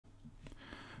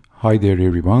Hi there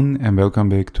everyone, and welcome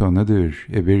back to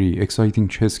a very exciting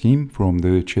chess game from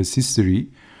the chess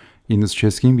history. In this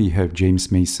chess game we have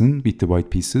James Mason with the white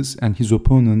pieces, and his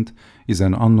opponent is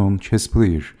an unknown chess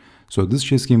player. So this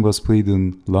chess game was played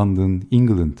in London,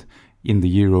 England in the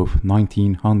year of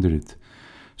 1900.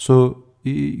 So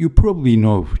you probably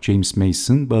know James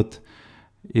Mason, but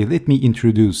let me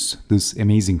introduce this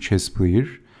amazing chess player.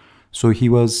 So he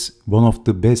was one of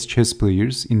the best chess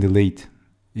players in the late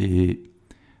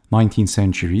 19th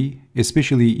century,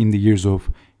 especially in the years of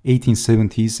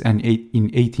 1870s and in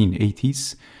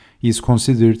 1880s. He is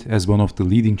considered as one of the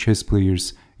leading chess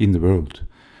players in the world.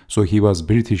 So he was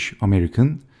British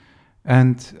American,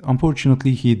 and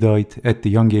unfortunately he died at the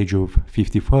young age of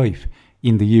 55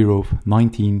 in the year of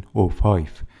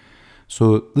 1905.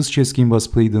 So this chess game was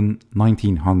played in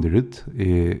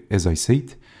 1900, as I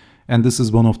said, and this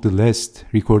is one of the last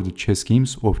recorded chess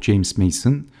games of James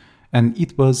Mason. And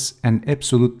it was an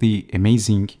absolutely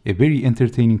amazing, a very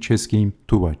entertaining chess game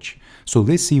to watch. So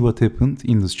let's see what happened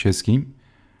in this chess game.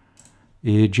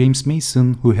 James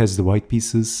Mason, who has the white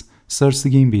pieces, starts the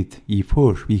game with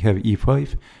e4. We have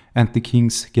e5 and the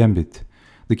king's gambit.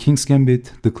 The king's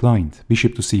gambit declined.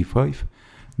 Bishop to c5,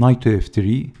 knight to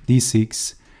f3,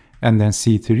 d6, and then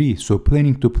c3. So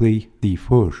planning to play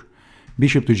d4.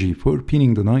 Bishop to g4,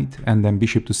 pinning the knight, and then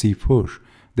bishop to c4,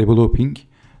 developing.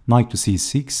 Knight to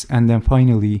c6, and then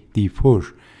finally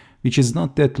d4, which is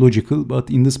not that logical, but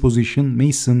in this position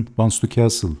Mason wants to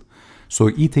castle. So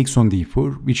e takes on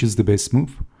d4, which is the best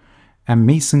move, and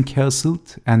Mason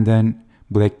castled, and then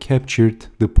black captured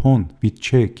the pawn with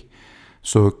check.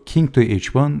 So king to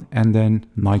h1 and then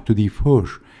knight to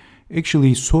d4.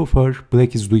 Actually, so far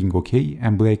black is doing okay,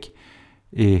 and black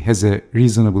has a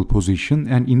reasonable position,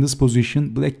 and in this position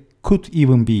black could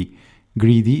even be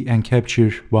greedy and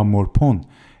capture one more pawn.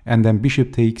 And then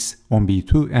bishop takes on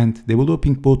b2 and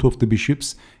developing both of the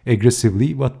bishops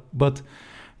aggressively, but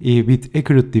with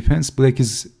accurate defense black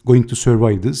is going to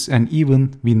survive this and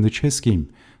even win the chess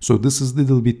game. So this is a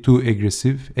little bit too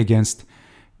aggressive against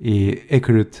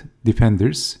accurate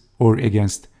defenders or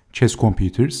against chess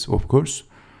computers, of course,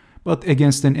 but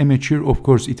against an amateur, of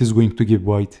course, it is going to give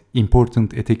white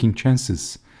important attacking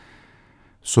chances.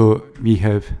 So we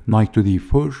have knight to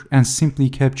d4 and simply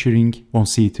capturing on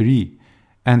c3.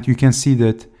 And you can see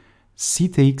that c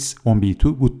takes on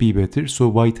b2 would be better. So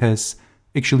white has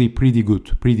actually pretty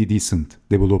good, pretty decent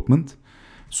development.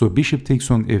 So bishop takes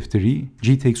on f3,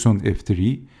 g takes on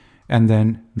f3, and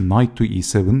then knight to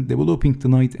e7, developing the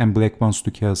knight, and black wants to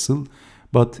castle.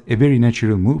 But a very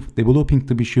natural move, developing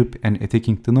the bishop and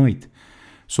attacking the knight.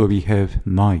 So we have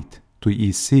knight to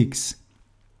e6.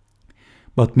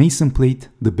 But Mason played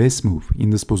the best move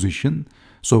in this position.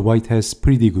 So white has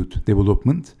pretty good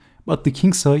development. But the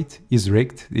king side is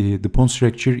wrecked. The pawn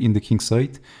structure in the king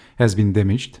side has been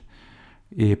damaged.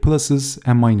 Pluses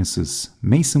and minuses.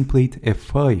 Mason played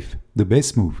f5, the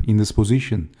best move in this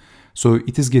position. So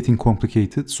it is getting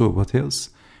complicated. So what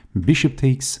else? Bishop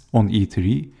takes on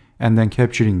e3 and then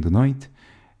capturing the knight.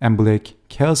 And black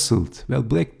castled. Well,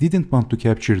 black didn't want to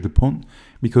capture the pawn,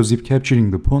 because if capturing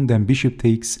the pawn, then bishop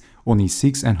takes on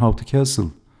e6, and how to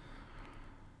castle.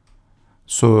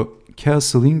 So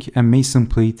castling, and Mason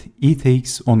played e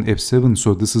takes on f7.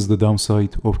 So this is the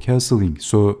downside of castling.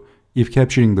 So if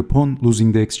capturing the pawn,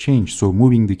 losing the exchange. So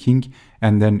moving the king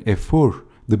and then f4,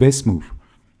 the best move.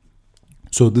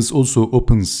 So this also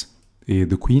opens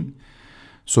the queen.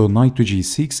 So knight to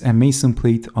g6, and Mason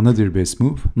played another best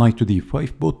move, knight to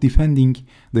d5, both defending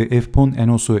the f-pawn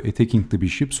and also attacking the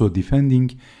bishop. So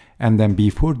defending, and then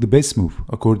b4, the best move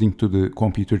according to the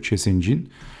computer chess engine.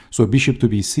 So bishop to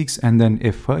b6 and then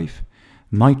f5,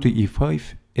 knight to e5,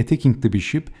 attacking the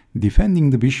bishop,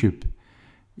 defending the bishop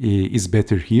is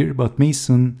better here, but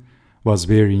Mason was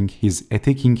wearing his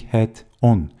attacking hat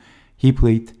on. He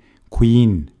played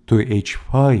queen to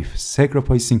h5,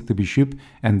 sacrificing the bishop,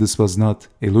 and this was not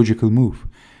a logical move.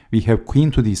 We have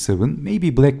queen to d7. Maybe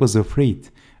black was afraid.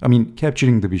 I mean,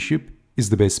 capturing the bishop is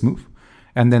the best move.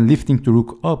 And then lifting the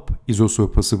rook up is also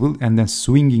possible, and then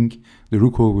swinging the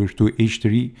rook over to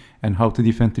h3, and how to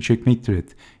defend the checkmate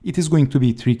threat. It is going to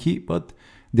be tricky, but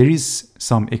there is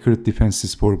some accurate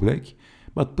defenses for black.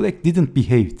 But black didn't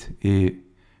behave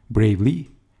bravely.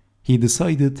 He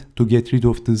decided to get rid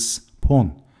of this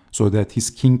pawn so that his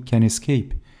king can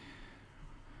escape.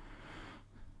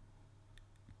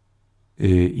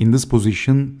 In this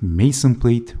position, Mason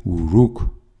played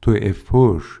rook to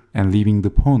f4 and leaving the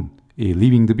pawn.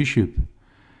 Leaving the bishop.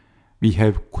 We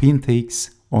have queen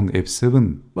takes on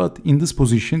f7, but in this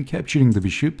position capturing the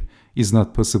bishop is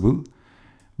not possible,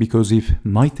 because if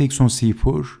knight takes on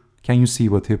c4, can you see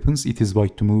what happens? It is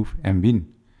white to move and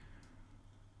win.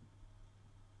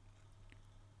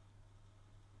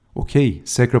 Okay,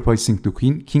 sacrificing the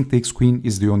queen, king takes queen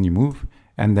is the only move,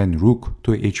 and then rook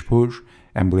to h4,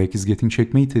 and black is getting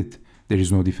checkmated. There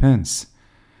is no defense.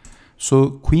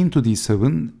 So queen to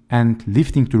d7 and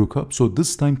lifting the rook up. So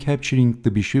this time capturing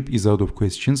the bishop is out of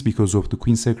questions because of the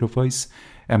queen sacrifice,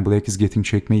 and black is getting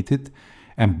checkmated.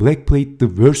 And black played the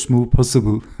worst move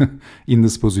possible in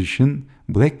this position.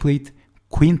 Black played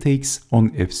queen takes on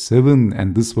f7,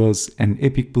 and this was an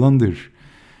epic blunder.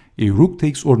 A rook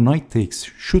takes or knight takes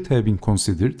should have been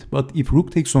considered, but if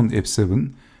rook takes on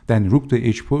f7, then rook to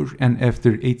h4, and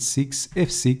after h6,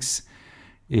 f6,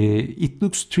 it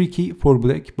looks tricky for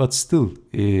black, but still,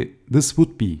 this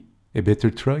would be a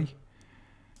better try.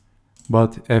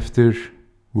 But after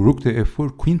rook to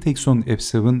f4, queen takes on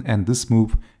f7, and this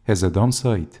move has a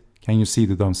downside. Can you see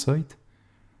the downside?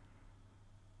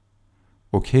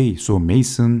 Okay, so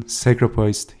Mason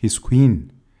sacrificed his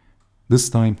queen. This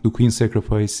time the queen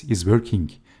sacrifice is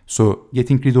working. So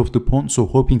getting rid of the pawn, so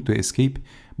hoping to escape,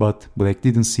 but black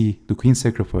didn't see the queen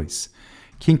sacrifice.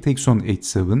 King takes on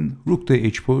h7, rook to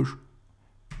h4,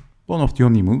 one of the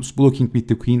only moves. Blocking with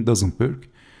the queen doesn't work.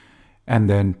 And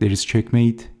then there is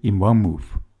checkmate in one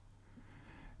move.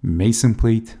 Mason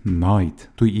played knight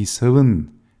to e7,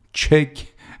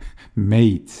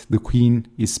 checkmate. The queen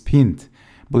is pinned.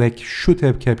 Black should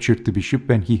have captured the bishop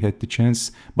when he had the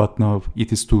chance, but now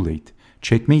it is too late.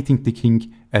 Checkmating the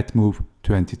king at move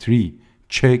 23.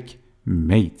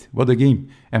 Checkmate. What a game,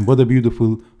 and what a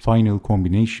beautiful final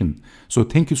combination. So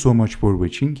thank you so much for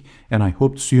watching, and I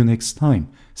hope to see you next time.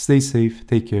 Stay safe,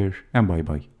 take care, and bye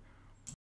bye.